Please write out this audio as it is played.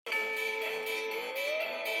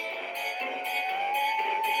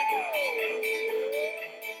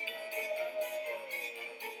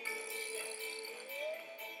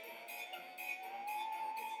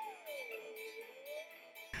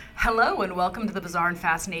Hello and welcome to the Bizarre and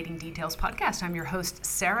Fascinating Details podcast. I'm your host,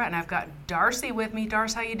 Sarah, and I've got Darcy with me.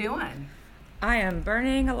 Darcy, how you doing? I am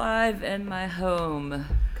burning alive in my home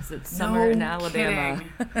because it's summer in Alabama.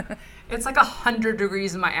 It's like 100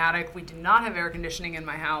 degrees in my attic. We do not have air conditioning in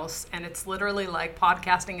my house, and it's literally like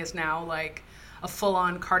podcasting is now like a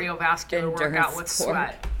full-on cardiovascular workout with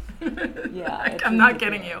sweat. Yeah, I'm not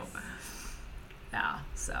kidding you. Yeah,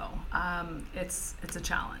 so it's a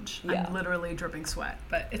challenge. Yeah. I'm literally dripping sweat,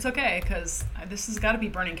 but it's okay because this has got to be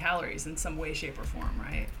burning calories in some way, shape, or form,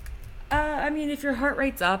 right? I mean, if your heart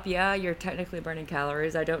rate's up, yeah, you're technically burning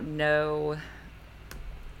calories. I don't know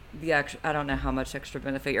I don't know how much extra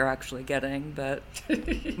benefit you're actually getting, but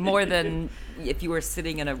more than if you were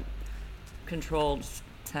sitting in a controlled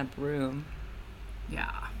temp room.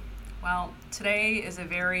 Yeah. Well, today is a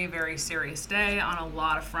very, very serious day on a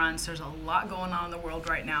lot of fronts. There's a lot going on in the world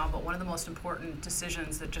right now, but one of the most important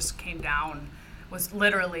decisions that just came down was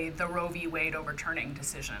literally the Roe v. Wade overturning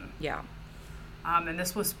decision. Yeah. And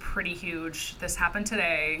this was pretty huge. This happened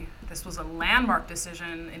today. This was a landmark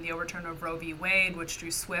decision in the overturn of Roe v. Wade, which drew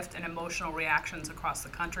swift and emotional reactions across the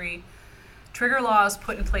country. Trigger laws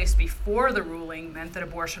put in place before the ruling meant that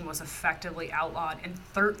abortion was effectively outlawed in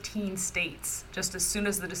 13 states, just as soon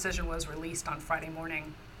as the decision was released on Friday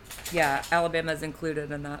morning. Yeah, Alabama's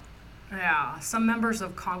included in that. Yeah, some members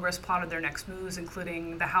of Congress plotted their next moves,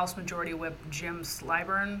 including the House Majority Whip Jim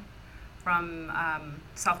Clyburn from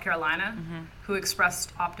South Carolina, who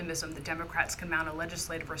expressed optimism that Democrats can mount a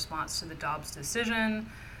legislative response to the Dobbs decision.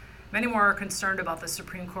 Many more are concerned about the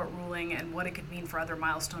Supreme Court ruling and what it could mean for other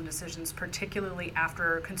milestone decisions, particularly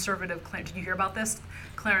after conservative, did you hear about this?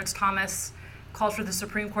 Clarence Thomas called for the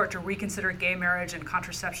Supreme Court to reconsider gay marriage and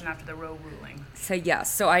contraception after the Roe ruling. So,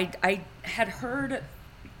 yes. So I had heard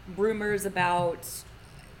rumors about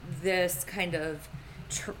this kind of,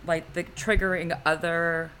 the triggering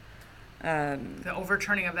other... the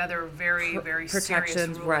overturning of other very, very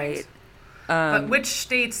protections, serious rulings. right. But which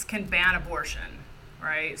states can ban abortion?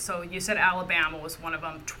 Right, so you said Alabama was one of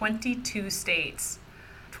them. 22 states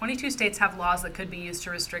have laws that could be used to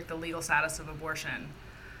restrict the legal status of abortion.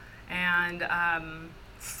 And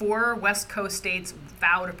 4 West Coast states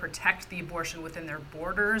vow to protect the abortion within their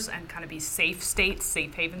borders and kind of be safe states,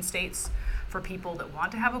 safe haven states for people that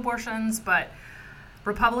want to have abortions. But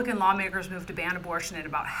Republican lawmakers moved to ban abortion in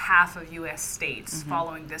about half of U.S. states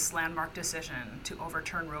following this landmark decision to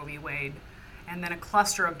overturn Roe v. Wade. And then a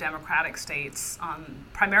cluster of Democratic states,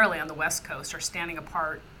 primarily on the West Coast, are standing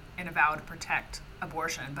apart in a vow to protect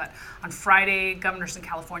abortion. But on Friday, governors in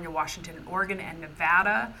California, Washington, and Oregon, and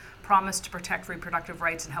Nevada promised to protect reproductive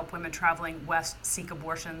rights and help women traveling west seek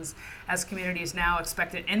abortions, as communities now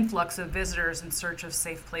expect an influx of visitors in search of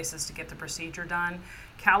safe places to get the procedure done.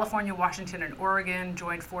 California, Washington, and Oregon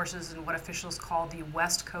joined forces in what officials call the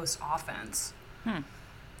West Coast Offense.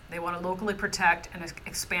 They want to locally protect and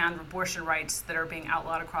expand abortion rights that are being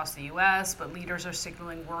outlawed across the U.S., but leaders are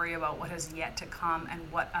signaling worry about what has yet to come and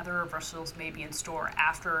what other reversals may be in store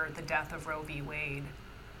after the death of Roe v. Wade.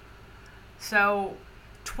 So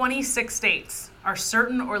 26 states are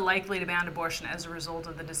certain or likely to ban abortion as a result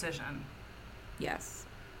of the decision. Yes.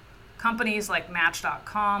 Companies like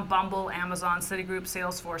Match.com, Bumble, Amazon, Citigroup,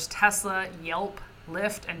 Salesforce, Tesla, Yelp,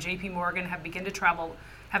 Lyft, and JP Morgan have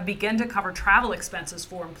begun to cover travel expenses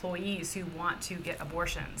for employees who want to get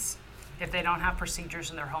abortions if they don't have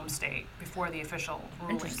procedures in their home state before the official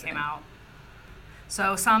ruling came out.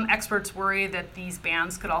 So some experts worry that these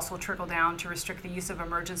bans could also trickle down to restrict the use of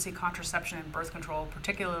emergency contraception and birth control,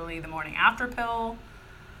 particularly the morning after pill.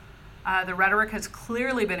 The rhetoric has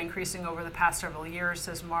clearly been increasing over the past several years,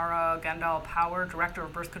 says Mara Gendal-Power, Director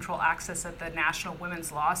of Birth Control Access at the National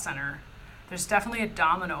Women's Law Center. There's definitely a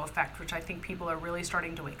domino effect, which I think people are really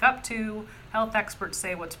starting to wake up to. Health experts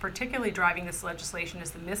say what's particularly driving this legislation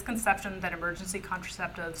is the misconception that emergency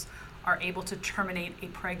contraceptives are able to terminate a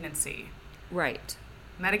pregnancy. Right.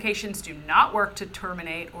 Medications do not work to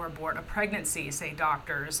terminate or abort a pregnancy, say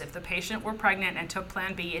doctors. If the patient were pregnant and took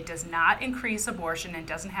Plan B, it does not increase abortion and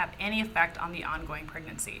doesn't have any effect on the ongoing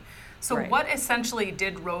pregnancy. So what essentially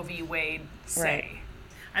did Roe v. Wade say? Right.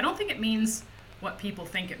 I don't think it means what people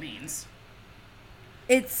think it means.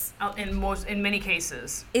 It's in many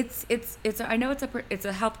cases. I know it's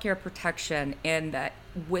a healthcare protection, and that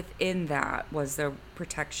within that was the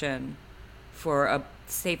protection for a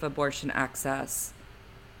safe abortion access.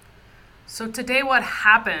 So today what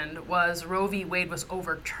happened was Roe v. Wade was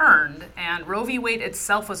overturned, and Roe v. Wade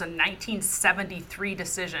itself was a 1973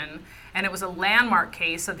 decision, and it was a landmark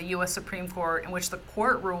case of the U.S. Supreme Court in which the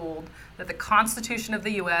court ruled that the Constitution of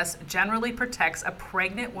the U.S. generally protects a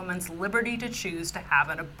pregnant woman's liberty to choose to have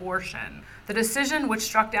an abortion. The decision, which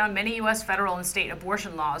struck down many U.S. federal and state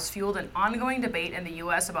abortion laws, fueled an ongoing debate in the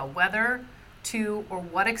U.S. about whether to or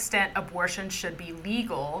what extent abortion should be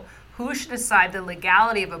legal, who should decide the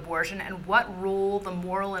legality of abortion, and what role the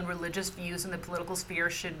moral and religious views in the political sphere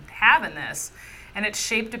should have in this. And it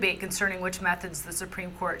shaped debate concerning which methods the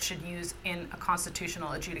Supreme Court should use in a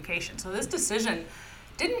constitutional adjudication. So this decision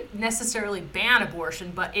didn't necessarily ban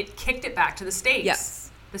abortion, but it kicked it back to the states. Yes.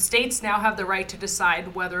 The states now have the right to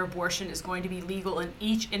decide whether abortion is going to be legal in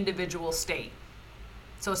each individual state.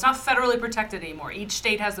 So it's not federally protected anymore. Each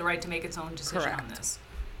state has the right to make its own decision on this,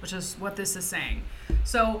 which is what this is saying.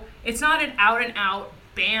 So it's not an out and out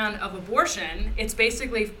ban of abortion. It's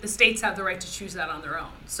basically the states have the right to choose that on their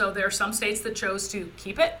own. So there are some states that chose to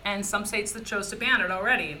keep it and some states that chose to ban it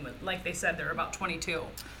already. And like they said, there are about 22.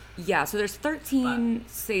 Yeah, so there's 13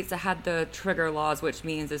 states that had the trigger laws, which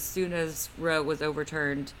means as soon as Roe was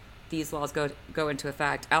overturned, these laws go into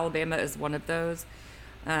effect. Alabama is one of those.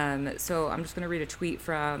 So I'm just going to read a tweet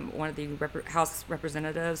from one of the House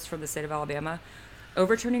representatives from the state of Alabama.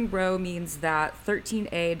 Overturning Roe means that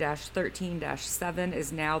 13A-13-7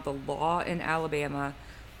 is now the law in Alabama.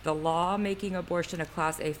 The law making abortion a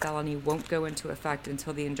Class A felony won't go into effect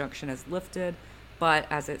until the injunction is lifted. But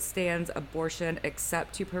as it stands, abortion,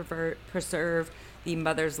 except to preserve the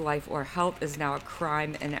mother's life or health, is now a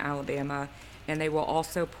crime in Alabama. And they will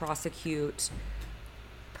also prosecute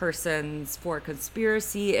persons for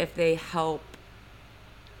conspiracy if they help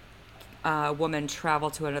a woman travel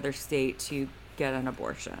to another state to get an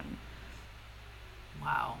abortion.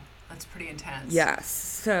 Wow, that's pretty intense. Yes.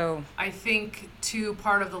 So I think too,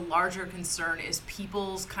 part of the larger concern is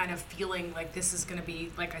people's kind of feeling like this is going to be,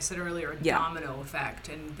 like I said earlier, a domino effect,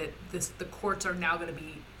 and that the courts are now going to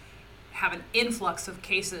have an influx of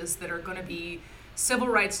cases that are going to be civil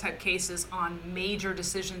rights type cases on major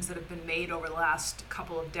decisions that have been made over the last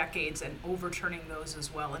couple of decades, and overturning those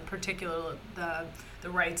as well, in particular the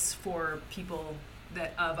rights for people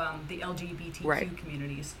that of the LGBTQ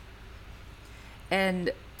communities.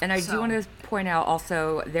 And I do want to point out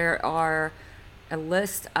also, there are a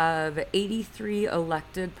list of 83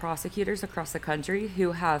 elected prosecutors across the country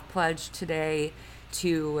who have pledged today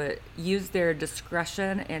to use their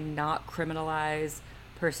discretion and not criminalize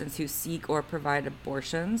persons who seek or provide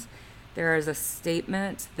abortions. There is a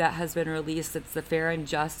statement that has been released. It's the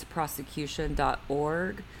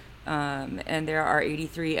fairandjustprosecution.org. And there are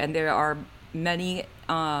 83, and there are many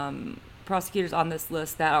prosecutors on this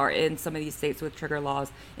list that are in some of these states with trigger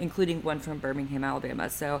laws, including one from Birmingham, Alabama.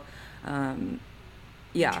 So,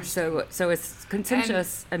 so it's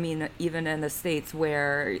contentious, even in the states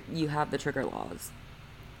where you have the trigger laws.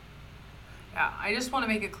 Yeah, I just want to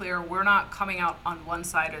make it clear, we're not coming out on one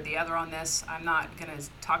side or the other on this. I'm not going to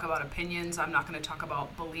talk about opinions. I'm not going to talk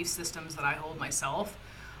about belief systems that I hold myself.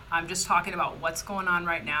 I'm just talking about what's going on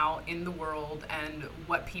right now in the world and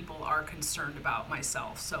what people are concerned about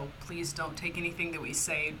myself. So please don't take anything that we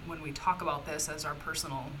say when we talk about this as our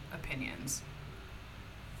personal opinions.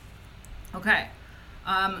 Okay,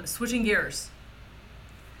 switching gears.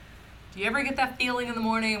 Do you ever get that feeling in the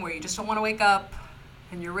morning where you just don't want to wake up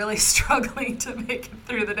and you're really struggling to make it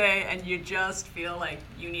through the day and you just feel like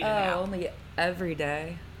you need a nap? Only every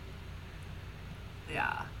day.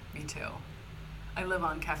 Yeah, me too. I live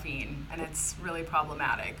on caffeine, and it's really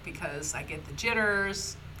problematic because I get the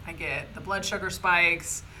jitters, I get the blood sugar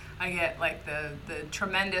spikes, I get like the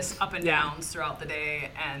tremendous up and downs throughout the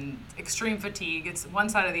day, and extreme fatigue. It's one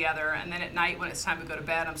side or the other, and then at night when it's time to go to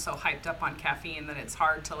bed, I'm so hyped up on caffeine that it's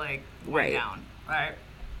hard to like wind down, right?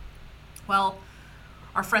 Well,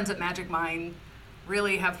 our friends at Magic Mind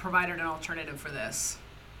really have provided an alternative for this.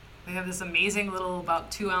 They have this amazing little,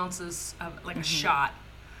 about 2 ounces of like a shot,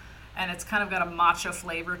 and it's kind of got a matcha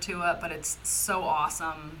flavor to it, but it's so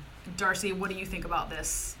awesome. Darcy, what do you think about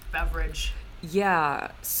this beverage?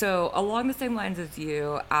 Yeah, so along the same lines as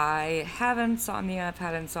you, I have insomnia. I've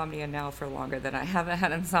had insomnia now for longer than I haven't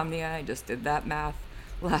had insomnia. I just did that math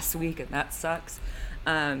last week, and that sucks.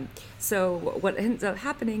 So what ends up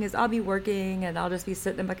happening is I'll be working, and I'll just be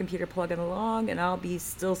sitting at my computer plugging along, and I'll be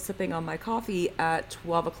still sipping on my coffee at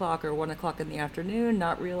 12 o'clock or 1 o'clock in the afternoon,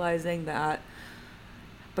 not realizing that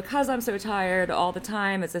because I'm so tired all the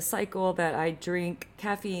time, it's a cycle that I drink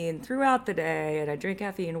caffeine throughout the day, and I drink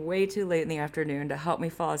caffeine way too late in the afternoon to help me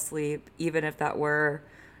fall asleep, even if that were,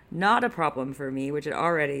 not a problem for me, which it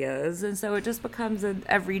already is. And so it just becomes an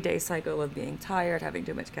everyday cycle of being tired, having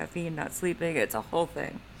too much caffeine, not sleeping. It's a whole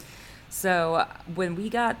thing. So when we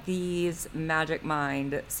got these Magic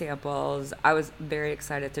Mind samples, I was very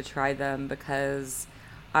excited to try them because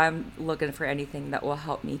I'm looking for anything that will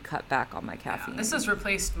help me cut back on my caffeine. This has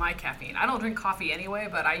replaced my caffeine. I don't drink coffee anyway,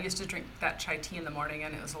 but I used to drink that chai tea in the morning,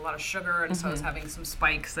 and it was a lot of sugar, and so I was having some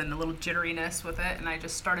spikes and a little jitteriness with it, and I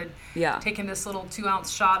just started taking this little 2-ounce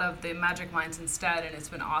shot of the Magic Minds instead, and it's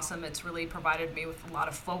been awesome. It's really provided me with a lot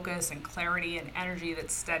of focus and clarity and energy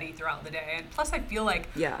that's steady throughout the day, and plus I feel like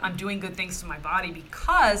I'm doing good things to my body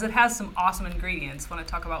because it has some awesome ingredients. Want to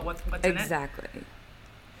talk about what's in it? Exactly.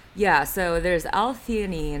 Yeah, so there's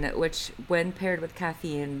L-theanine, which when paired with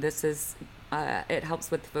caffeine, this is, it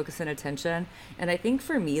helps with focus and attention. And I think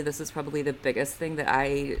for me, this is probably the biggest thing that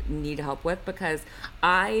I need help with because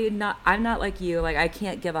I'm not like you. Like, I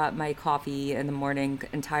can't give up my coffee in the morning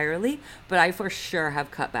entirely, but I for sure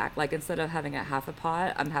have cut back. Like, instead of having a half a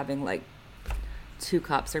pot, I'm having like 2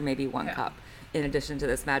 cups or maybe 1 cup in addition to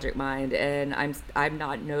this Magic Mind. And I'm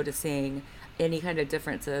not noticing any kind of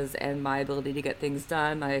differences in my ability to get things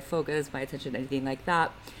done, my focus, my attention, anything like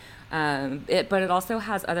that. But it also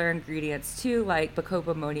has other ingredients too, like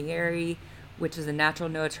Bacopa monnieri, which is a natural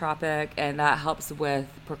nootropic, and that helps with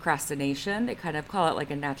procrastination. They kind of call it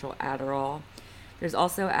like a natural Adderall. There's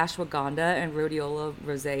also ashwagandha and rhodiola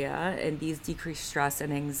rosea, and these decrease stress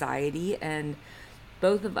and anxiety. And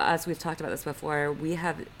both of us, we've talked about this before, we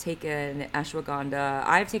have taken ashwagandha.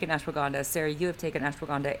 I've taken ashwagandha. Sarah, you have taken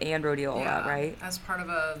ashwagandha and rhodiola, right? As part of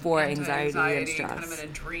a for anxiety and stress. Kind of an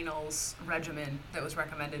adrenals regimen that was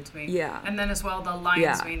recommended to me. Yeah. And then as well the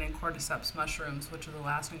lion's mane and cordyceps mushrooms, which are the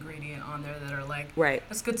last ingredient on there that are like,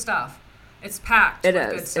 that's good stuff. It's packed with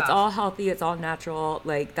good stuff. It's all healthy. It's all natural.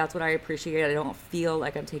 Like, that's what I appreciate. I don't feel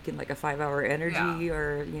like I'm taking like a 5-hour energy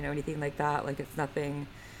or, anything like that. Like, it's nothing.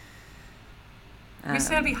 We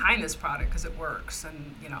stand behind this product because it works,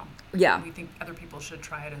 and we think other people should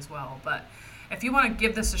try it as well. But if you want to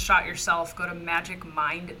give this a shot yourself, go to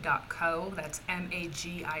magicmind.co. That's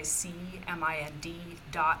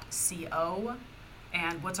magicmind.co.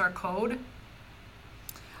 And what's our code?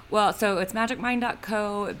 Well, so it's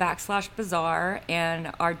magicmind.co/bizarre,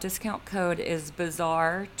 and our discount code is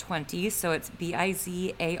bizarre20. So it's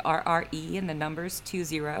BIZARRE, and the number's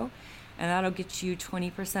 20. And that'll get you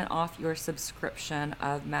 20% off your subscription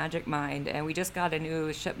of Magic Mind. And we just got a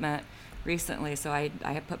new shipment recently, so I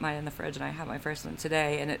have put mine in the fridge, and I have my first one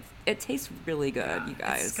today, and it tastes really good, you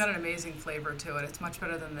guys. It's got an amazing flavor to it. It's much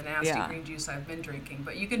better than the nasty green juice I've been drinking.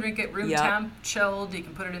 But you can drink it room temp, chilled. You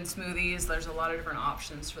can put it in smoothies. There's a lot of different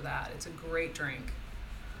options for that. It's a great drink.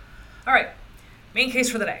 All right, main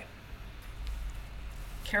case for the day.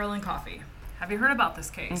 Carolyn Coffee. Have you heard about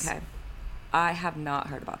this case? Okay. I have not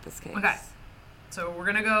heard about this case. Okay. So we're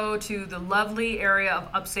going to go to the lovely area of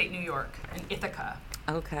upstate New York in Ithaca.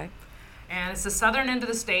 Okay. And it's the southern end of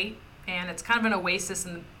the state, and it's kind of an oasis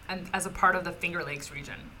and as a part of the Finger Lakes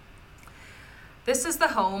region. This is the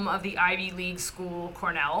home of the Ivy League school,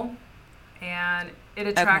 Cornell, and it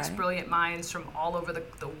attracts brilliant minds from all over the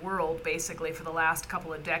world, basically, for the last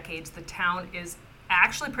couple of decades. The town is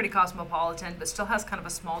actually pretty cosmopolitan, but still has kind of a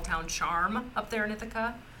small town charm up there in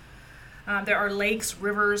Ithaca. There are lakes,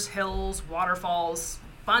 rivers, hills, waterfalls,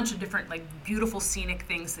 a bunch of different beautiful scenic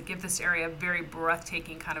things that give this area a very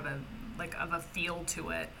breathtaking kind of a feel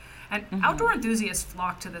to it. And outdoor enthusiasts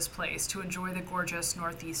flock to this place to enjoy the gorgeous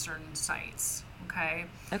northeastern sights. Okay.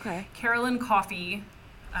 Carolyn Coffee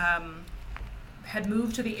had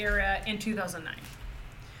moved to the area in 2009.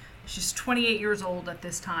 She's 28 years old at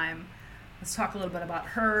this time. Let's talk a little bit about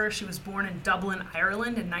her. She was born in Dublin,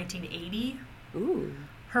 Ireland in 1980. Ooh.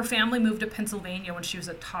 Her family moved to Pennsylvania when she was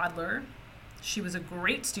a toddler. She was a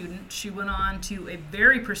great student. She went on to a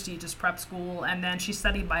very prestigious prep school, and then she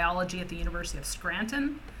studied biology at the University of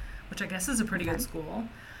Scranton, which I guess is a pretty good school.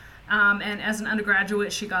 And as an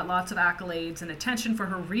undergraduate, she got lots of accolades and attention for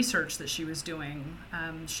her research that she was doing.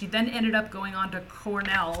 She then ended up going on to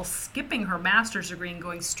Cornell, skipping her master's degree and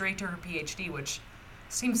going straight to her PhD, which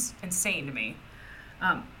seems insane to me.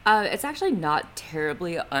 It's actually not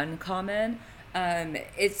terribly uncommon.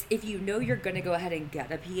 It's if you know you're going to go ahead and get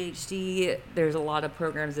a PhD, there's a lot of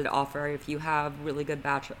programs that offer if you have really good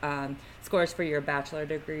scores for your bachelor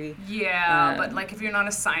degree. Yeah, but if you're not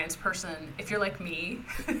a science person, if you're like me,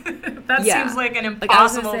 that seems like an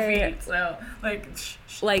impossible feat. So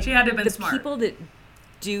she had to have been smart. The people that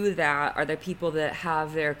do that are the people that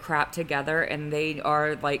have their crap together, and they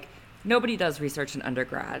are Nobody does research in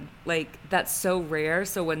undergrad. Like, that's so rare.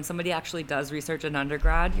 So when somebody actually does research in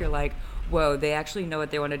undergrad, you're like, whoa, they actually know what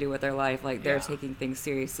they want to do with their life. Like, they're taking things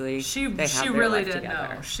seriously. She They have their really life did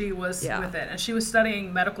together. know. She was Yeah. with it. And she was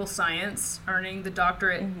studying medical science, earning the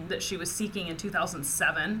doctorate that she was seeking in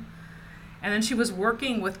 2007. And then she was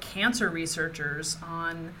working with cancer researchers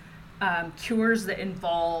on cures that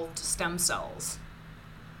involved stem cells.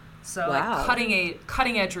 So Wow. like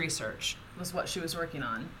cutting edge research was what she was working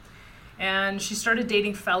on. And she started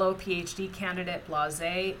dating fellow PhD candidate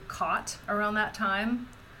Blase Cott around that time.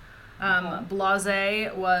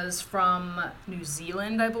 Blase was from New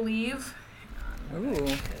Zealand, I believe. Hang on, Ooh. his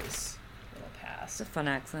little It's past. a fun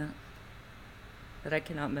accent that I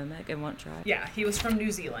cannot mimic and won't try. Yeah, he was from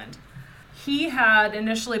New Zealand. He had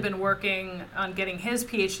initially been working on getting his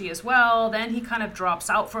PhD as well. Then he kind of drops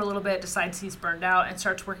out for a little bit, decides he's burned out, and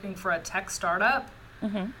starts working for a tech startup.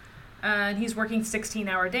 And he's working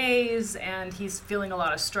 16-hour days, and he's feeling a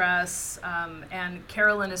lot of stress. And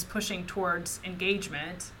Carolyn is pushing towards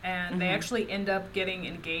engagement, and they actually end up getting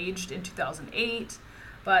engaged in 2008.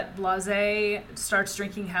 But Blase starts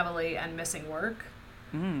drinking heavily and missing work.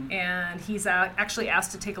 And he's actually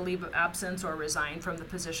asked to take a leave of absence or resign from the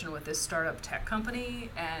position with this startup tech company,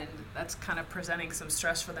 and that's kind of presenting some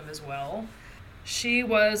stress for them as well. She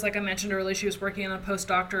was, like I mentioned earlier, she was working on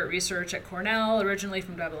postdoctorate research at Cornell, originally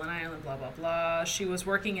from Dublin, Ireland, blah, blah, blah. She was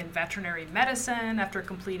working in veterinary medicine after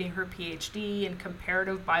completing her PhD in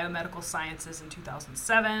comparative biomedical sciences in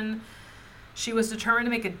 2007. She was determined to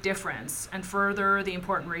make a difference and further the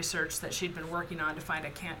important research that she'd been working on to find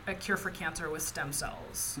a cure for cancer with stem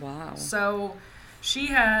cells. Wow. So she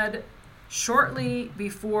had, shortly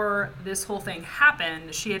before this whole thing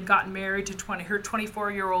happened, she had gotten married to her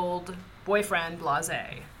 24-year-old boyfriend, Blase.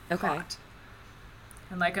 Okay.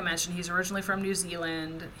 And like I mentioned, he's originally from New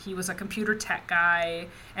Zealand. He was a computer tech guy,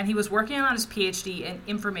 and he was working on his PhD in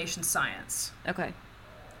information science. Okay.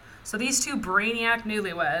 So these two brainiac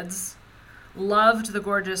newlyweds loved the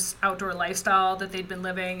gorgeous outdoor lifestyle that they'd been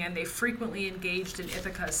living, and they frequently engaged in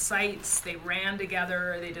Ithaca's sites. They ran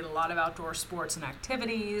together. They did a lot of outdoor sports and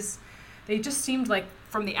activities. They just seemed like,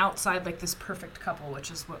 from the outside, like this perfect couple,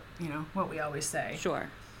 which is what we always say. Sure.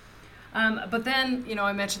 But then,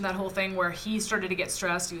 I mentioned that whole thing where he started to get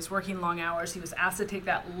stressed. He was working long hours. He was asked to take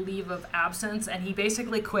that leave of absence, and he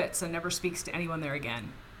basically quits and never speaks to anyone there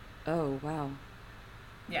again. Oh, wow.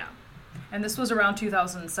 Yeah. And this was around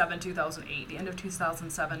 2007, 2008, the end of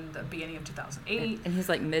 2007, the beginning of 2008. And he's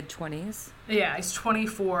like mid-20s? Yeah, he's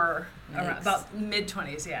 24, Yikes. about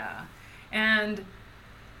mid-20s, yeah. And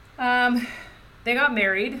they got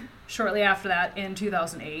married shortly after that in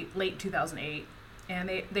 2008, late 2008. And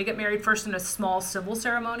they get married first in a small civil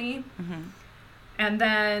ceremony. And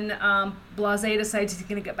then Blase decides he's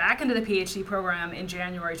going to get back into the PhD program in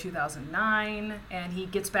January 2009, and he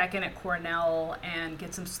gets back in at Cornell and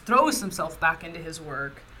throws himself back into his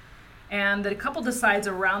work. And the couple decides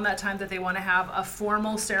around that time that they want to have a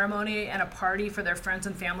formal ceremony and a party for their friends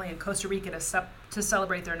and family in Costa Rica to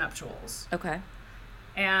celebrate their nuptials. Okay.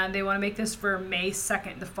 And they want to make this for May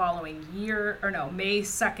 2nd the following year, May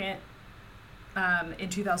 2nd in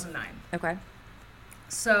 2009. Okay.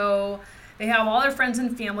 So they have all their friends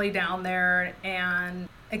and family down there, and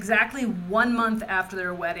exactly 1 month after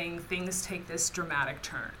their wedding, things take this dramatic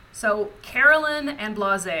turn. So Carolyn and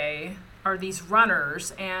Blase are these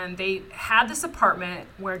runners, and they had this apartment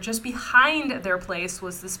where just behind their place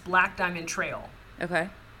was this Black Diamond Trail. Okay.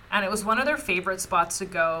 And it was one of their favorite spots to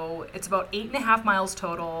go. It's about 8.5 miles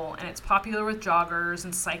total, and it's popular with joggers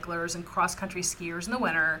and cyclers and cross-country skiers in the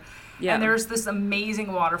winter. Yeah. And there's this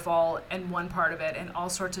amazing waterfall in one part of it and all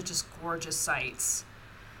sorts of just gorgeous sights.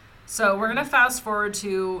 So we're going to fast forward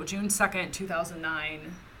to June 2nd,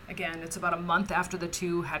 2009. Again, it's about a month after the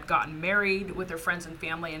two had gotten married with their friends and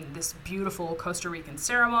family in this beautiful Costa Rican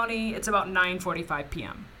ceremony. It's about 9:45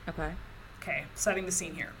 p.m. Okay. Okay, setting the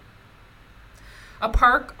scene here. A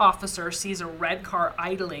park officer sees a red car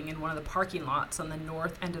idling in one of the parking lots on the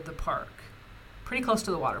north end of the park, pretty close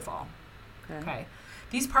to the waterfall. Okay.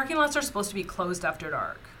 These parking lots are supposed to be closed after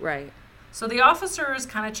dark. Right. So the officer is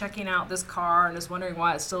kind of checking out this car and is wondering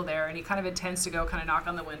why it's still there, and he kind of intends to go kind of knock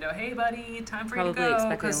on the window. Hey, buddy, time for you to Probably go.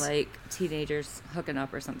 expecting 'Cause like teenagers hooking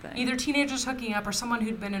up or something. either teenagers hooking up or someone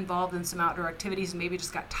who'd been involved in some outdoor activities and maybe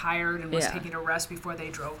just got tired and was Yeah. taking a rest before they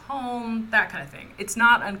drove home, that kind of thing. It's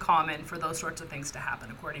not uncommon for those sorts of things to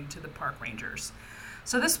happen, according to the park rangers.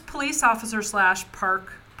 So this police officer /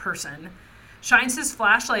 park person shines his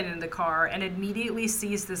flashlight into the car and immediately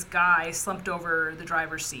sees this guy slumped over the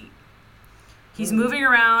driver's seat. He's moving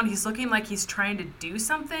around. He's looking like he's trying to do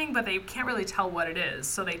something, but they can't really tell what it is.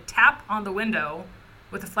 So they tap on the window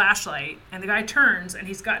with a flashlight, and the guy turns, and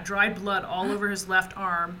he's got dried blood all over his left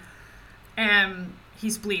arm, and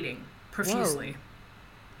he's bleeding profusely. Whoa.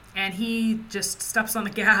 And he just steps on the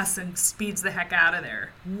gas and speeds the heck out of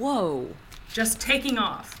there. Whoa. Just taking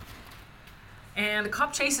off. And the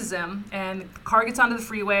cop chases him, and the car gets onto the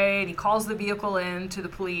freeway, and he calls the vehicle in to the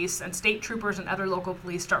police, and state troopers and other local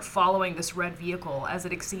police start following this red vehicle as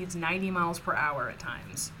it exceeds 90 miles per hour at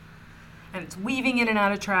times. And it's weaving in and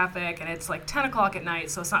out of traffic, and it's like 10 o'clock at night,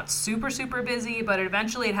 so it's not super, super busy, but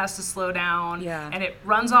eventually it has to slow down, and it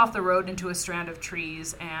runs off the road into a strand of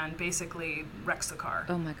trees and basically wrecks the car.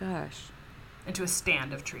 Oh my gosh. Into a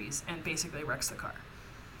stand of trees and basically wrecks the car.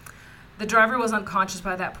 The driver was unconscious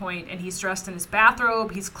by that point, and he's dressed in his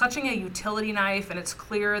bathrobe. He's clutching a utility knife, and it's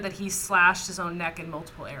clear that he slashed his own neck in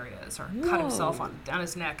multiple areas, or cut himself on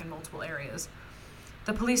his neck in multiple areas.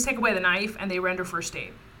 The police take away the knife, and they render first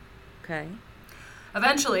aid. Okay.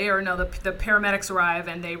 Eventually, the paramedics arrive,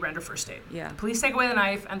 and they render first aid. Yeah. The police take away the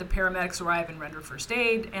knife, and the paramedics arrive and render first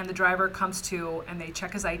aid, and the driver comes to, and they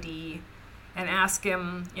check his ID and ask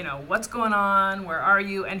him, what's going on, where are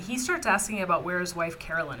you? And he starts asking about where his wife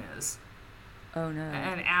Carolyn is. Oh, no.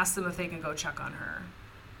 And asks them if they can go check on her.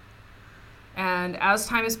 And as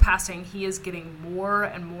time is passing, he is getting more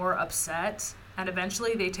and more upset. And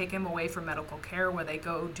eventually they take him away for medical care, where they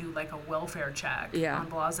go do like a welfare check on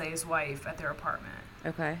Blase's wife at their apartment.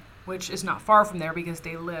 Okay. Which is not far from there because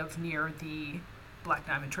they live near the Black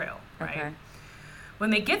Diamond Trail, right? Okay.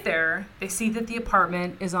 When they get there, they see that the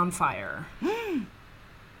apartment is on fire.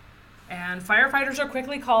 And firefighters are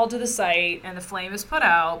quickly called to the site, and the flame is put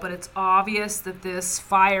out, but it's obvious that this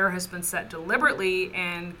fire has been set deliberately,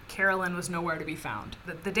 and Carolyn was nowhere to be found.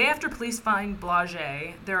 The day after police find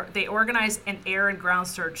Blase, they organize an air and ground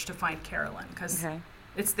search to find Carolyn, because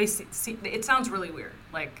it sounds really weird.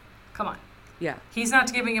 Like, come on. Yeah. He's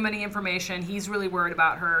not giving him any information. He's really worried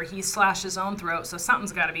about her. He slashed his own throat, so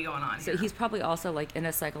something's got to be going on here. So he's probably also, like, in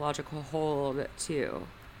a psychological hold, too.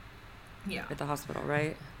 Yeah. At the hospital,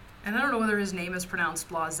 right? And I don't know whether his name is pronounced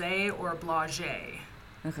Blase or Blage.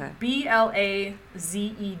 Okay. Blazej.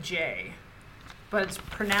 But it's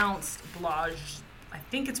pronounced I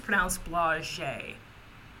think it's pronounced Blage.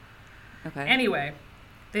 Okay. Anyway,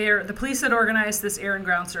 the police had organized this air and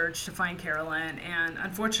ground search to find Carolyn, and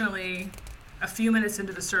unfortunately, a few minutes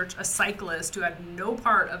into the search, a cyclist who had no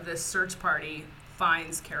part of this search party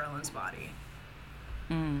finds Carolyn's body.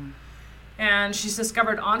 And she's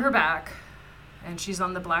discovered on her back, and she's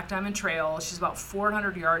on the Black Diamond Trail. She's about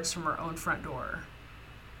 400 yards from her own front door.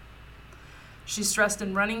 She's dressed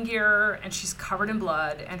in running gear, and she's covered in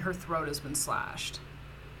blood, and her throat has been slashed.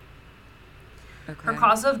 Okay. Her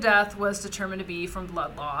cause of death was determined to be from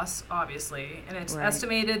blood loss, obviously, and it's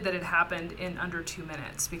estimated that it happened in under 2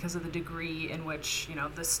 minutes because of the degree in which,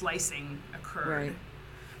 the slicing occurred. Right.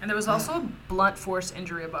 And there was also a blunt force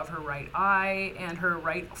injury above her right eye, and her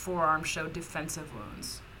right forearm showed defensive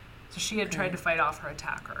wounds. So she had tried to fight off her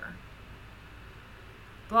attacker.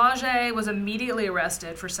 Blage was immediately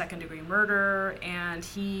arrested for second-degree murder, and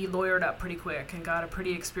he lawyered up pretty quick and got a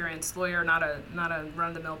pretty experienced lawyer, not a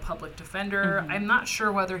run-of-the-mill public defender. I'm not sure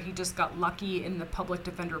whether he just got lucky in the public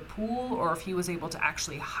defender pool or if he was able to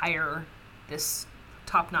actually hire this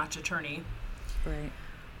top-notch attorney. Right.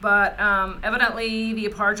 But evidently, the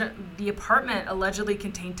apartment allegedly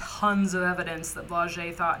contained tons of evidence that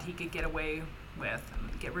Blage thought he could get away with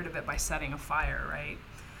and get rid of it by setting a fire, right?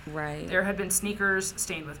 Right. There had been sneakers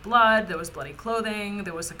stained with blood. There was bloody clothing.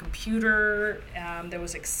 There was a computer. There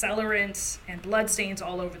was accelerant and blood stains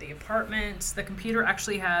all over the apartment. The computer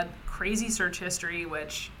actually had crazy search history,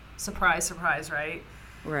 which, surprise, surprise, right?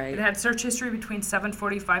 Right. It had search history between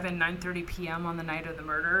 7:45 and 9:30 p.m. on the night of the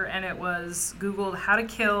murder, and it was Googled how to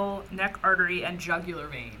kill neck artery and jugular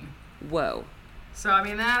vein. Whoa. So,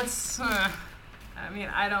 that's,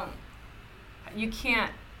 you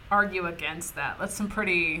can't argue against that. That's some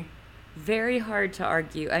pretty... Very hard to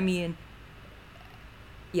argue.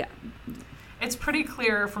 Yeah. It's pretty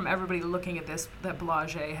clear from everybody looking at this that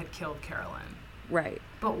Blage had killed Carolyn. Right.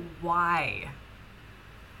 But why?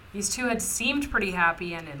 These two had seemed pretty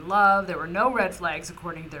happy and in love. There were no red flags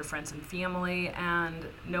according to their friends and family, and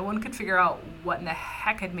no one could figure out what in the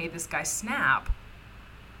heck had made this guy snap.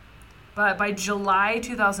 But by July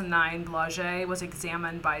 2009, Blage was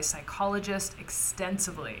examined by a psychologist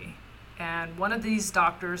extensively. And one of these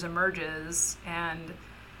doctors emerges, and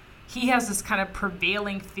he has this kind of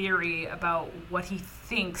prevailing theory about what he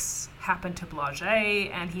thinks happened to Blage,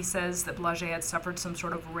 and he says that Blage had suffered some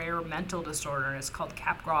sort of rare mental disorder, and it's called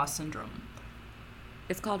Capgras syndrome.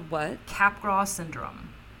 It's called what? Capgras syndrome.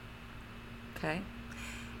 Okay.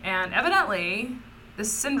 And evidently,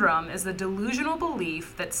 This syndrome is the delusional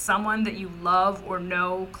belief that someone that you love or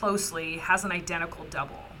know closely has an identical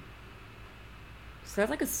double. So that's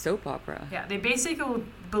like a soap opera. Yeah, they basically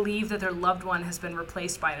believe that their loved one has been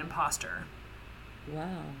replaced by an imposter.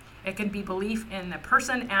 Wow. It can be belief in a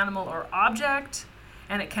person, animal, or object,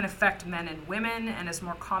 and it can affect men and women, and is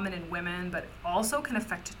more common in women, but also can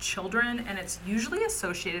affect children, and it's usually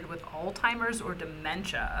associated with Alzheimer's or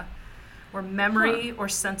dementia, where memory or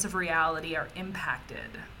sense of reality are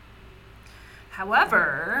impacted.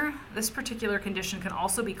 However, this particular condition can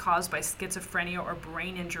also be caused by schizophrenia or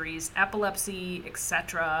brain injuries, epilepsy,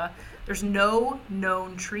 etc. There's no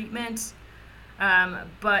known treatment,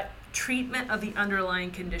 but treatment of the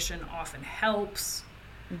underlying condition often helps.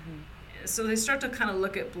 Mm-hmm. So they start to kind of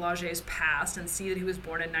look at Blaget's past and see that he was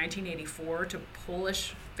born in 1984 to a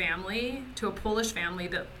Polish family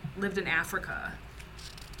that lived in Africa.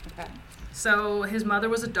 Okay. So his mother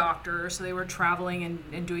was a doctor, so they were traveling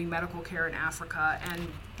and doing medical care in Africa, and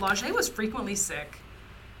Blaget was frequently sick.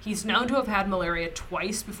 He's known to have had malaria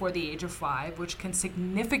twice before the age of 5, which can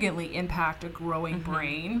significantly impact a growing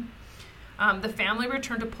brain. The family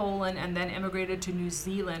returned to Poland and then immigrated to New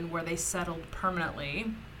Zealand, where they settled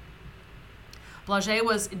permanently. Blaget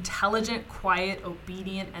was intelligent, quiet,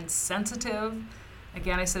 obedient, and sensitive.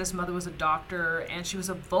 Again, I said his mother was a doctor, and she was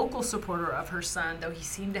a vocal supporter of her son, though he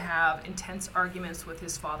seemed to have intense arguments with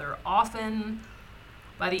his father often.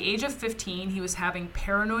 By the age of 15, he was having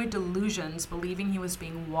paranoid delusions, believing he was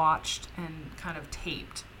being watched and kind of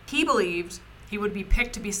taped. He believed he would be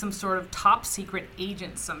picked to be some sort of top secret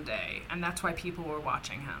agent someday, and that's why people were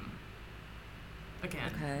watching him.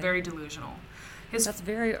 Again, very delusional. That's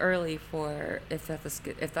very early for if that's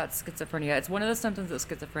schizophrenia. It's one of the symptoms of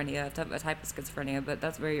schizophrenia, a type of schizophrenia, but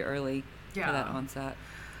that's very early for that onset.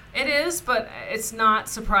 It is, but it's not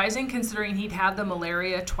surprising considering he'd had the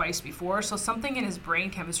malaria twice before, so something in his brain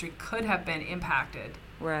chemistry could have been impacted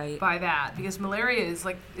by that. Because malaria is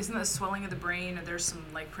isn't that swelling of the brain, and there's some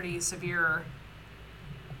pretty severe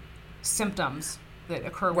symptoms that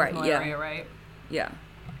occur with malaria, right? Yeah.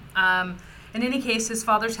 In any case, his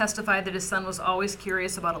father testified that his son was always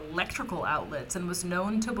curious about electrical outlets and was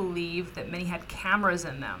known to believe that many had cameras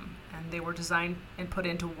in them, and they were designed and put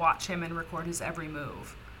in to watch him and record his every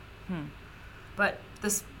move. But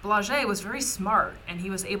this Blaget was very smart, and he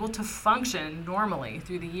was able to function normally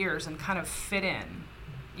through the years and kind of fit in,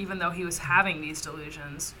 even though he was having these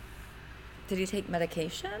delusions. Did he take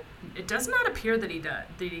medication? It does not appear that he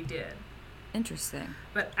did. Interesting.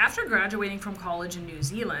 But after graduating from college in New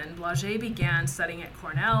Zealand, Blaget began studying at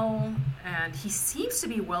Cornell, and he seems to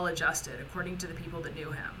be well-adjusted, according to the people that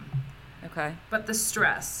knew him. Okay. But the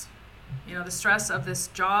stress of this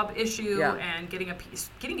job issue and getting a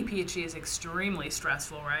PhD is extremely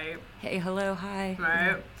stressful, right? Hey, hello, hi.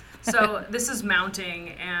 Right? So this is mounting,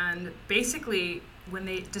 and basically when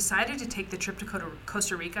they decided to take the trip to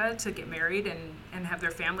Costa Rica to get married and have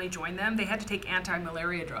their family join them, they had to take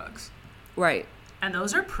anti-malaria drugs. Right. And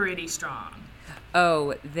those are pretty strong.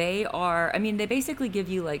 Oh, they are. I mean, they basically give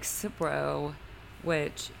you Cipro,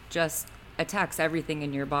 which just attacks everything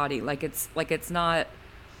in your body. It's not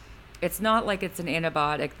like it's an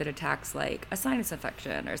antibiotic that attacks a sinus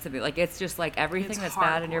infection or something. It's just everything that's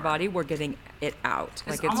bad in your body, we're getting it out.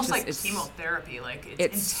 It's almost like chemotherapy. It's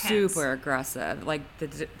intense. Super aggressive.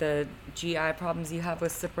 The GI problems you have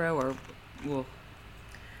with Cipro are. Well.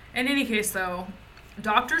 In any case, though,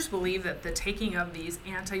 doctors believe that the taking of these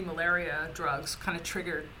anti-malaria drugs kind of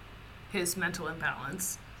triggered his mental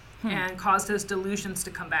imbalance and caused his delusions to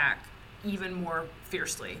come back even more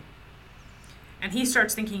fiercely. And he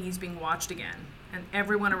starts thinking he's being watched again, and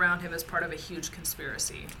everyone around him is part of a huge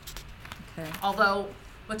conspiracy. Okay. Although,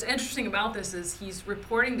 what's interesting about this is he's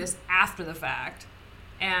reporting this after the fact,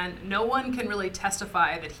 and no one can really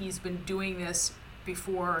testify that he's been doing this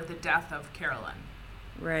before the death of Carolyn.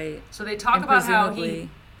 Right. So they talk about how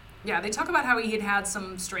he had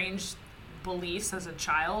some strange beliefs as a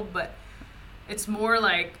child, but it's more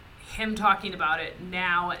like him talking about it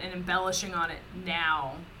now and embellishing on it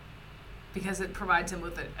now because it provides him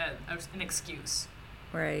with an excuse.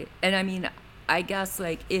 Right. And I mean, I guess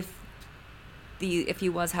if he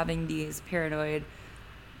was having these paranoid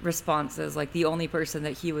responses, the only person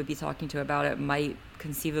that he would be talking to about it might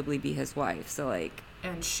conceivably be his wife. So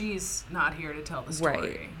and she's not here to tell the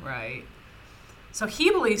story, right? So he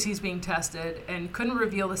believes he's being tested and couldn't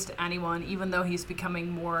reveal this to anyone, even though he's becoming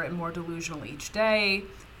more and more delusional each day.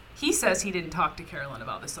 He says he didn't talk to Carolyn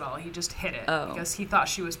about this at all. He just hid it because he thought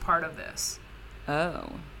she was part of this.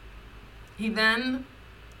 Oh. He then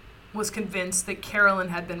was convinced that Carolyn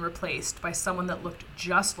had been replaced by someone that looked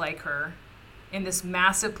just like her in this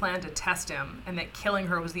massive plan to test him, and that killing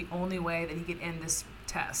her was the only way that he could end this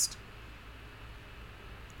test.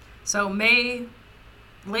 So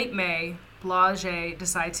late May, Blaget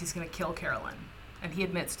decides he's going to kill Carolyn, and he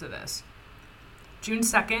admits to this. June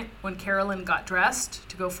 2nd, when Carolyn got dressed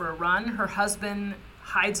to go for a run, her husband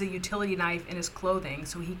hides a utility knife in his clothing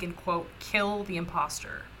so he can, quote, kill the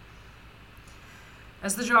imposter.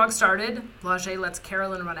 As the jog started, Blaget lets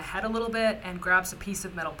Carolyn run ahead a little bit and grabs a piece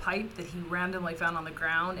of metal pipe that he randomly found on the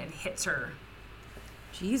ground and hits her.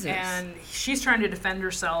 Jesus. And she's trying to defend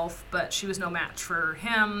herself, but she was no match for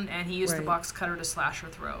him, and he used the Right. box cutter to slash her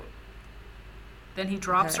throat. Then he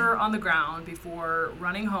drops her on the ground before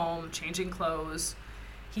running home, changing clothes.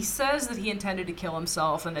 He says that he intended to kill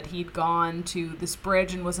himself and that he'd gone to this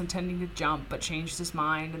bridge and was intending to jump, but changed his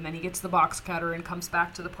mind. And then he gets the box cutter and comes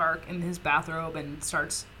back to the park in his bathrobe and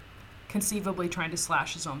starts conceivably trying to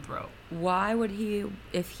slash his own throat. Why would he,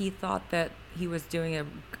 if he thought that he was doing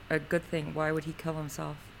a good thing, why would he kill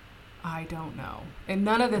himself? I don't know. And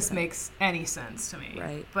none of this makes any sense to me.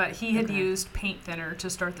 Right. But he had used paint thinner to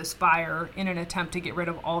start this fire in an attempt to get rid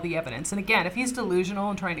of all the evidence. And again, if he's delusional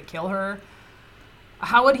and trying to kill her,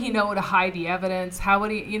 how would he know to hide the evidence? How would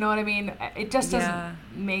he, you know what I mean? It just doesn't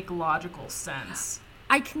make logical sense.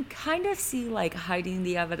 I can kind of see, like, hiding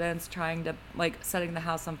the evidence, trying to, like, setting the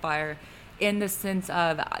house on fire in the sense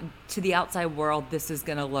of, to the outside world, this is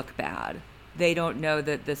going to look bad. They don't know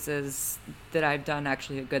that that I've done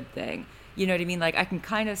actually a good thing. You know what I mean? Like, I can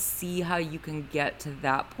kind of see how you can get to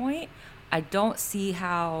that point. I don't see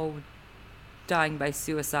how dying by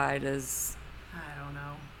suicide is... I don't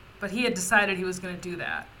know. But he had decided he was going to do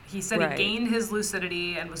that. He said he gained his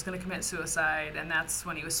lucidity and was going to commit suicide, and that's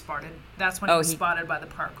when he was spotted. That's when he was spotted by the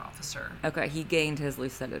park officer. Okay, he gained his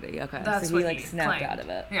lucidity. Okay, that's so what he snapped out of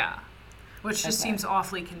it. Yeah, which just seems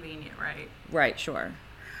awfully convenient, right? Right, sure.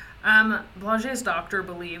 Blaget's doctor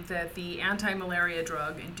believed that the anti-malaria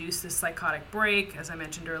drug induced this psychotic break. As I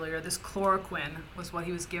mentioned earlier, this chloroquine was what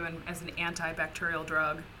he was given as an antibacterial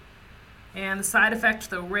drug. And the side effect,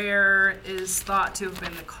 though rare, is thought to have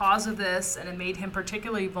been the cause of this, and it made him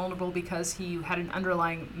particularly vulnerable because he had an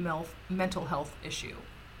underlying mental health issue,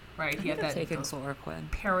 right? He had that chloroquine.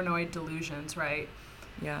 Paranoid delusions, right?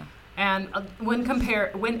 Yeah. And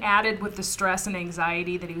when added with the stress and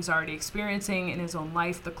anxiety that he was already experiencing in his own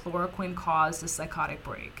life, the chloroquine caused a psychotic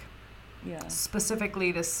break. Yeah.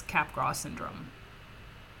 Specifically, this Capgras syndrome.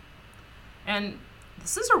 And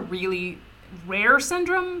this is a really rare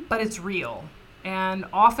syndrome, but it's real. And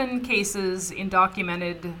often cases in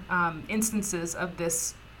documented instances of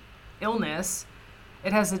this illness,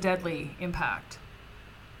 it has a deadly impact.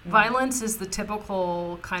 Violence is the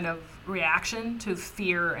typical kind of reaction to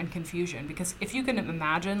fear and confusion, because if you can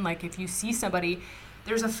imagine, like, if you see somebody,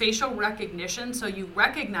 there's a facial recognition, so you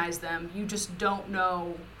recognize them, you just don't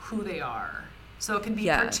know who they are. So it can be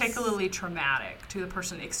particularly traumatic to the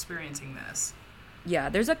person experiencing this. Yeah,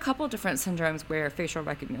 there's a couple different syndromes where facial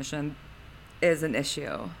recognition is an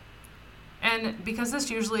issue. And because this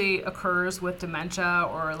usually occurs with dementia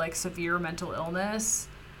or like severe mental illness,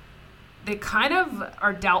 they kind of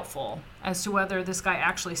are doubtful as to whether this guy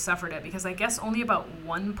actually suffered it, because I guess only about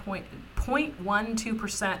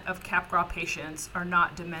 0.12% of Capgras patients are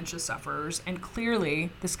not dementia sufferers, and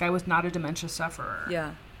clearly this guy was not a dementia sufferer.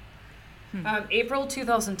 Yeah. April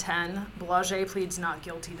 2010, Blaget pleads not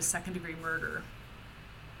guilty to second-degree murder.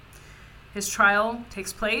 His trial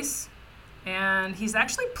takes place, and he's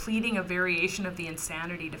actually pleading a variation of the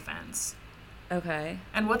insanity defense. Okay.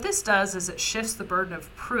 And what this does is it shifts the burden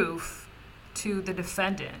of proof to the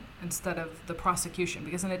defendant instead of the prosecution,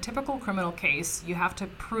 because in a typical criminal case, you have to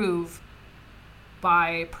prove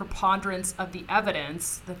by preponderance of the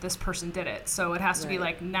evidence that this person did it. So it has to be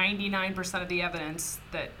like 99% of the evidence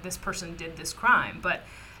that this person did this crime. But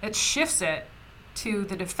it shifts it to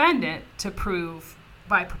the defendant to prove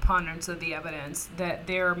by preponderance of the evidence that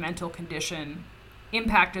their mental condition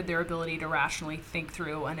impacted their ability to rationally think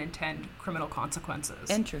through and intend criminal consequences.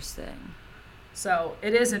 Interesting. So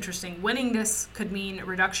it is interesting. Winning this could mean a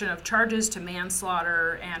reduction of charges to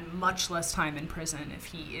manslaughter and much less time in prison if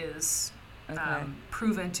he is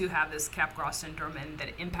proven to have this Capgras syndrome and that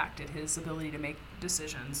it impacted his ability to make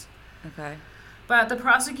decisions. Okay. But the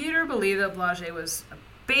prosecutor believed that Blaget was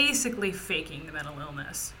basically faking the mental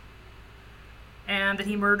illness, and that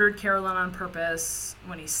he murdered Carolyn on purpose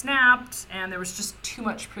when he snapped, and there was just too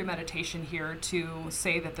much premeditation here to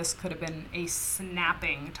say that this could have been a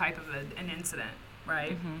snapping type of an incident,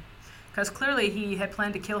 right? Because clearly he had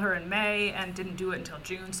planned to kill her in May and didn't do it until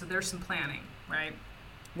June, so there's some planning, right?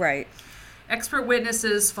 Right. Expert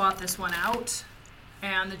witnesses fought this one out.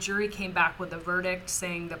 And the jury came back with a verdict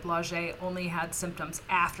saying that Blaget only had symptoms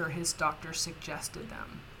after his doctor suggested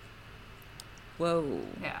them. Whoa.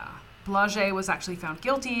 Yeah. Blaget was actually found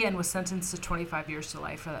guilty and was sentenced to 25 years to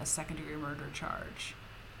life for that second-degree murder charge.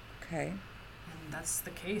 Okay. And that's the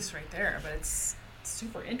case right there. But it's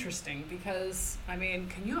super interesting because, I mean,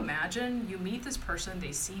 can you imagine? You meet this person,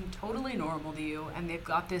 they seem totally normal to you, and they've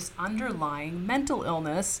got this underlying mental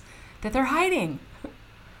illness that they're hiding.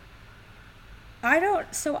 I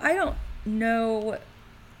don't know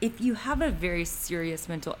if you have a very serious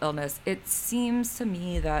mental illness. It seems to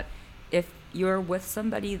me that if you're with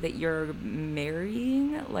somebody that you're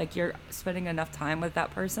marrying, like you're spending enough time with that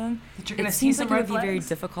person, That you're gonna it see seems some like it red would be very flags?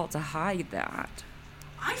 difficult to hide that.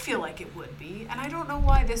 I feel like it would be, and I don't know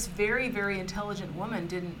why this very, very intelligent woman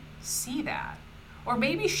didn't see that. Or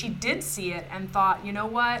maybe she did see it and thought, you know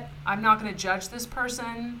what, I'm not going to judge this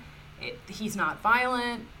person. He's not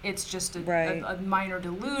violent. It's just Right. a minor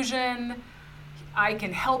delusion. I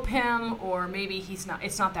can help him, or maybe it's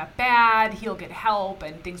not that bad. He'll get help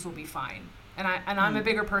and things will be fine. And I'm a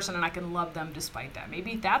bigger person and I can love them despite that.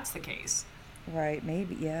 Maybe that's the case. Right,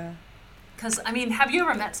 maybe, yeah. Because, I mean, have you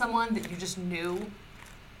ever met someone that you just knew,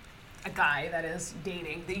 a guy that is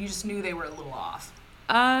dating, that you just knew they were a little off?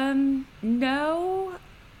 No.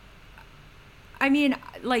 I mean,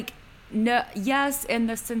 like, no, yes, in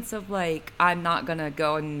the sense of, like, I'm not gonna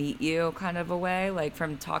go and meet you kind of a way, like,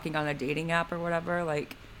 from talking on a dating app or whatever,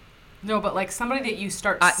 like. No, but like somebody that you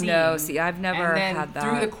start seeing. No, see, I've never and then had that.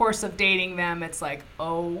 through the course of dating them, it's like,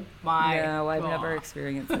 oh my No, I've God. never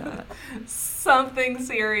experienced that. Something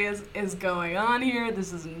serious is going on here.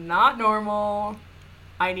 This is not normal.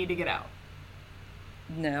 I need to get out.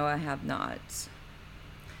 No, I have not.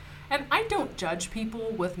 And I don't judge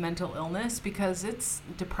people with mental illness because it's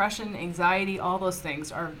depression, anxiety, all those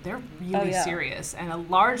things they're really yeah. serious. And a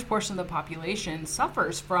large portion of the population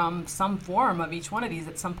suffers from some form of each one of these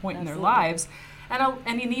at some point in their Absolutely. lives.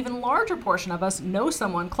 And an even larger portion of us know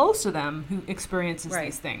someone close to them who experiences Right.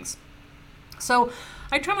 these things. So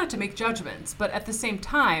I try not to make judgments, but at the same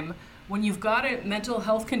time, when you've got a mental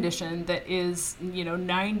health condition that is,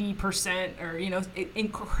 90% or, in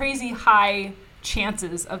crazy high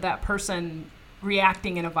chances of that person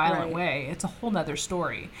reacting in a violent Right. way, it's a whole nother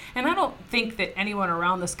story. And I don't think that anyone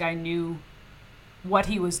around this guy knew what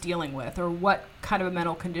he was dealing with or what kind of a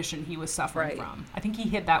mental condition he was suffering Right. from. I think he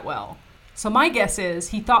hid that well. So my guess is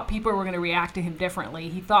he thought people were going to react to him differently.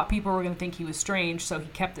 He thought people were going to think he was strange, so he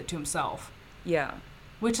kept it to himself. Yeah.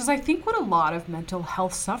 Which is, I think, what a lot of mental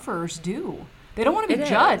health sufferers do. They don't want to be It is.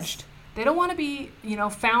 judged. They don't want to be,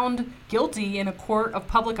 found guilty in a court of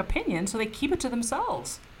public opinion, so they keep it to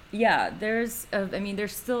themselves. Yeah, there's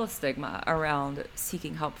still a stigma around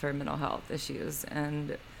seeking help for mental health issues,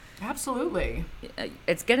 and Absolutely.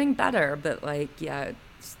 it's getting better, but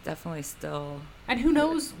it's definitely still. And who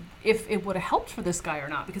knows if it would have helped for this guy or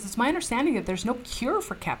not, because it's my understanding that there's no cure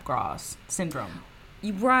for Capgras syndrome.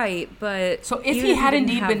 Right, but So if even he had didn't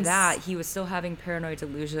indeed have been that, he was still having paranoid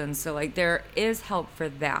delusions. So there is help for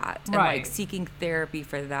that, and Right. seeking therapy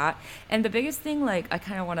for that. And the biggest thing I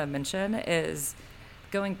kind of want to mention is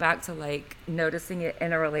going back to noticing it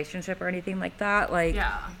in a relationship or anything like that.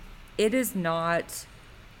 Yeah. It is not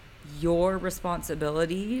your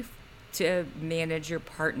responsibility to manage your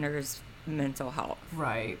partner's mental health.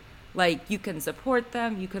 Right. You can support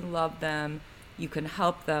them, you can love them, you can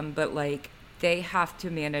help them, but they have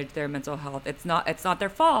to manage their mental health. It's not their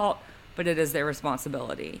fault, but it is their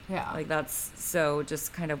responsibility. Yeah. That's so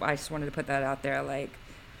just kind of, I just wanted to put that out there.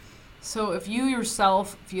 So if you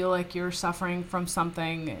yourself feel like you're suffering from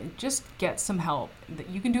something, just get some help.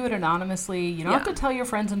 You can do it anonymously. You don't have to Yeah. tell your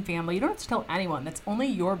friends and family. You don't have to tell anyone. That's only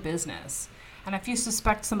your business. And if you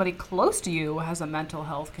suspect somebody close to you has a mental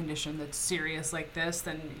health condition that's serious like this,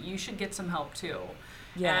 then you should get some help too.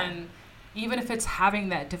 Yeah. And even if it's having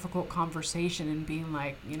that difficult conversation and being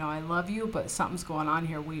like, I love you, but something's going on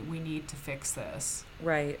here. We need to fix this.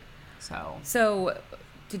 Right. So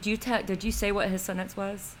did you say what his sentence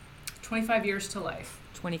was? 25 years to life.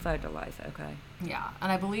 25 to life. Okay. Yeah.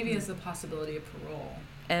 And I believe he has the possibility of parole.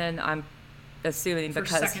 And I'm assuming For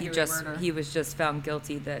because secondary murder. he was just found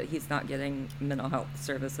guilty that he's not getting mental health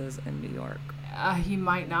services in New York. He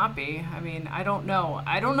might not be. I mean, I don't know.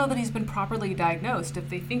 I don't know that he's been properly diagnosed. If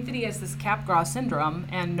they think that he has this Capgras syndrome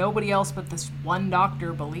and nobody else but this one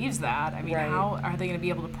doctor believes that, I mean, Right. how are they going to be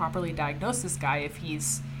able to properly diagnose this guy if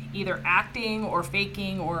he's either acting or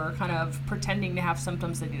faking or kind of pretending to have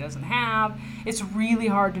symptoms that he doesn't have? It's really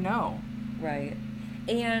hard to know. Right.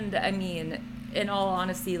 And I mean, in all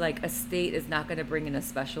honesty, a state is not going to bring in a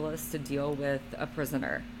specialist to deal with a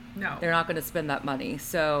prisoner. No. They're not going to spend that money.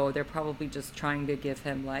 So they're probably just trying to give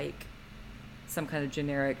him like some kind of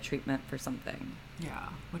generic treatment for something. Yeah,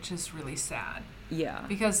 which is really sad. Yeah.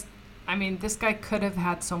 Because, I mean, this guy could have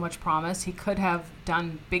had so much promise. He could have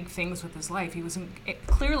done big things with his life.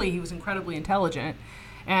 Clearly he was incredibly intelligent,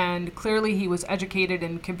 and clearly he was educated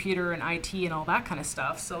in computer and IT and all that kind of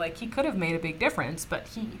stuff. So, like, he could have made a big difference, but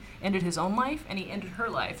he ended his own life and he ended her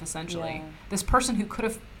life, essentially. Yeah. This person who could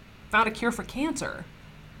have found a cure for cancer.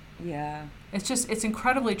 Yeah. It's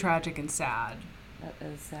incredibly tragic and sad. That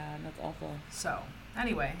is sad. That's awful. So,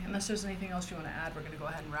 anyway, unless there's anything else you want to add, we're going to go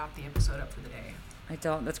ahead and wrap the episode up for the day. I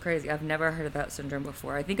don't. That's crazy. I've never heard of that syndrome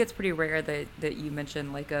before. I think it's pretty rare that you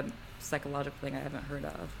mention like a psychological thing I haven't heard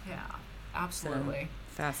of. Yeah, absolutely. So,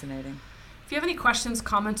 fascinating. If you have any questions,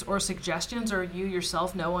 comments, or suggestions, or you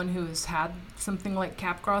yourself know one who has had something like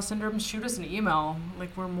Capgras syndrome, shoot us an email.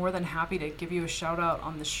 Like, we're more than happy to give you a shout out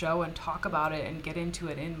on the show and talk about it and get into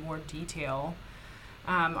it in more detail.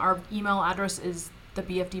 Our email address is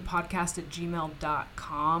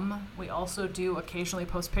thebfdpodcast@gmail.com. We also do occasionally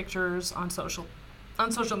post pictures on social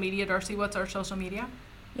media. Darcy, what's our social media?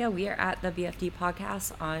 Yeah, we are at the BFD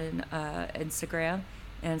Podcast on Instagram.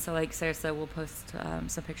 And so, like Sarah said, we'll post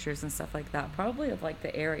some pictures and stuff like that, probably of like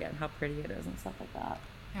the area and how pretty it is and stuff like that.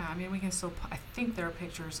 Yeah, I mean, we can still, I think there are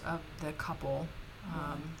pictures of the couple.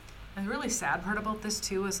 And the really sad part about this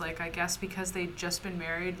too is, like, I guess because they'd just been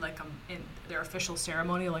married, like, in their official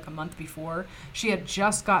ceremony, like a month before, she had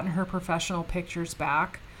just gotten her professional pictures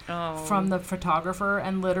back from the photographer,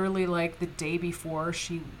 and literally, like, the day before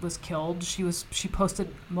she was killed, she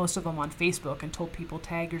posted most of them on Facebook and told people,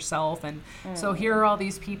 tag yourself. And so here are all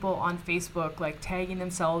these people on Facebook, like, tagging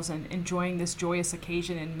themselves and enjoying this joyous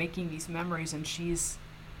occasion and making these memories, and she's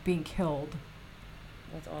being killed.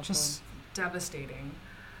 That's awful. Just devastating.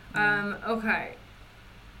 Okay.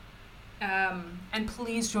 And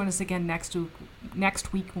please join us again next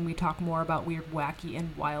week when we talk more about weird, wacky,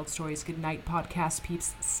 and wild stories. Good night, podcast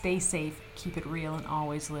peeps. Stay safe, keep it real, and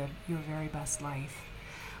always live your very best life.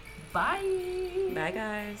 Bye. Bye,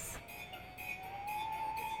 guys.